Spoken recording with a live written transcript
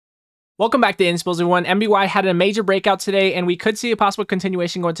Welcome back to Instills, everyone. NBY had a major breakout today, and we could see a possible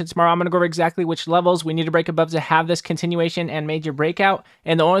continuation going to tomorrow. I'm going to go over exactly which levels we need to break above to have this continuation and major breakout.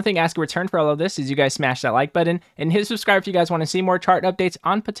 And the only thing I ask in return for all of this is you guys smash that like button and hit subscribe if you guys want to see more chart updates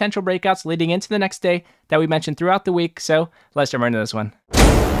on potential breakouts leading into the next day that we mentioned throughout the week. So let's jump right into this one.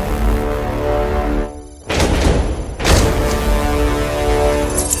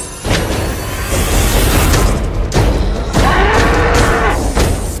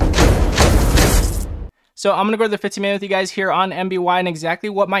 So I'm going to go to the 15-minute with you guys here on NBY and exactly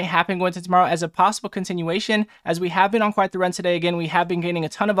what might happen going to tomorrow as a possible continuation. As we have been on quite the run today, again, we have been gaining a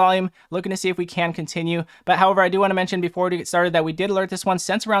ton of volume, looking to see if we can continue. But however, I do want to mention before we get started that we did alert this one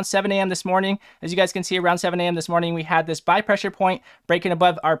since around 7 a.m. this morning. As you guys can see, around 7 a.m. this morning, we had this buy pressure point breaking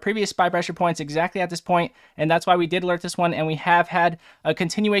above our previous buy pressure points exactly at this point. And that's why we did alert this one. And we have had a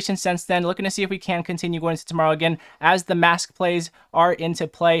continuation since then, looking to see if we can continue going to tomorrow again as the mask plays are into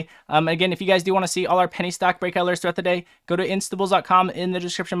play. Again, if you guys do want to see all our penny stock breakout alerts throughout the day, go to instables.com in the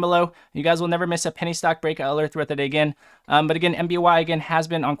description below. You guys will never miss a penny stock breakout alert throughout the day again. But again, NBY again has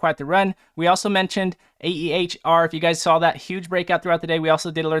been on quite the run. We also mentioned AEHR. If you guys saw that huge breakout throughout the day, we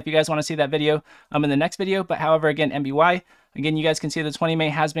also did alert if you guys want to see that video in the next video. But however, again, NBY. Again, you guys can see the 20 MA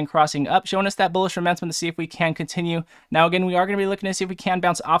has been crossing up, showing us that bullish momentum to see if we can continue. Now, again, we are going to be looking to see if we can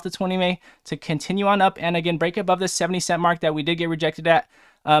bounce off the 20 MA to continue on up and again, break above the 70-cent mark that we did get rejected at.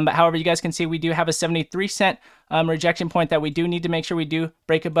 But however, you guys can see we do have a 73-cent rejection point that we do need to make sure we do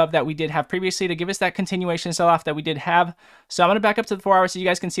break above that we did have previously to give us that continuation sell-off that we did have. So I'm going to back up to the 4 hours so you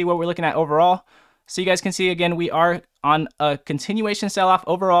guys can see what we're looking at overall. So you guys can see, again, we are on a continuation sell-off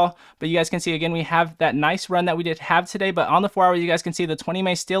overall, but you guys can see, again, we have that nice run that we did have today, but on the 4 hour, you guys can see the 20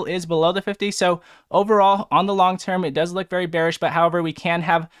 MA still is below the 50. So overall, on the long term, it does look very bearish, but however, we can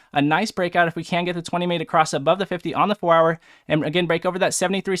have a nice breakout if we can get the 20 MA to cross above the 50 on the 4 hour, and again, break over that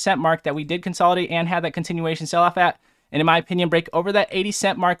 73-cent mark that we did consolidate and had that continuation sell-off at. And in my opinion, break over that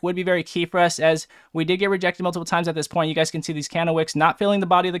 80-cent mark would be very key for us as we did get rejected multiple times at this point. You guys can see these candle wicks not filling the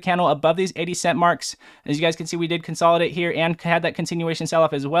body of the candle above these 80-cent marks. As you guys can see, we did consolidate here and had that continuation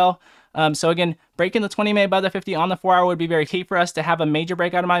sell-off as well. So again, breaking the 20 MA above the 50 on the 4 hour would be very key for us to have a major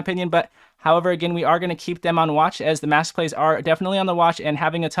breakout in my opinion. But however, again, we are going to keep them on watch as the mask plays are definitely on the watch and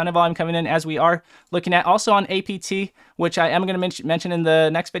having a ton of volume coming in as we are looking at also on APT, which I am going to mention in the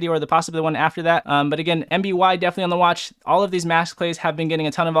next video or the possibly one after that. But again, NBY definitely on the watch. All of these mask plays have been getting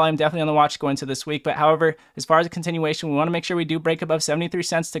a ton of volume, definitely on the watch going to this week. But however, as far as a continuation, we want to make sure we do break above 73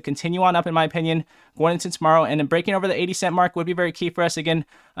 cents to continue on up in my opinion going into tomorrow. And then breaking over the 80-cent mark would be very key for us again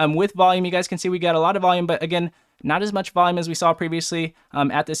with volume. You guys can see we got a lot of volume, but again, not as much volume as we saw previously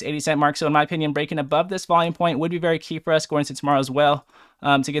at this 80-cent mark. So in my opinion, breaking above this volume point would be very key for us going into tomorrow as well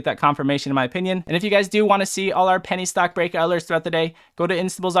to get that confirmation in my opinion. And if you guys do want to see all our penny stock breakout alerts throughout the day, go to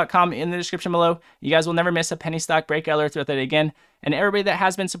instables.com in the description below. You guys will never miss a penny stock breakout alert throughout the day again. And everybody that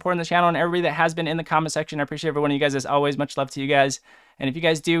has been supporting the channel and everybody that has been in the comment section, I appreciate every one of you guys as always. Much love to you guys. And if you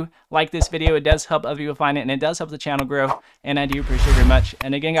guys do like this video, it does help other people find it and it does help the channel grow. And I do appreciate it very much.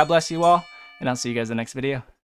 And again, God bless you all. And I'll see you guys in the next video.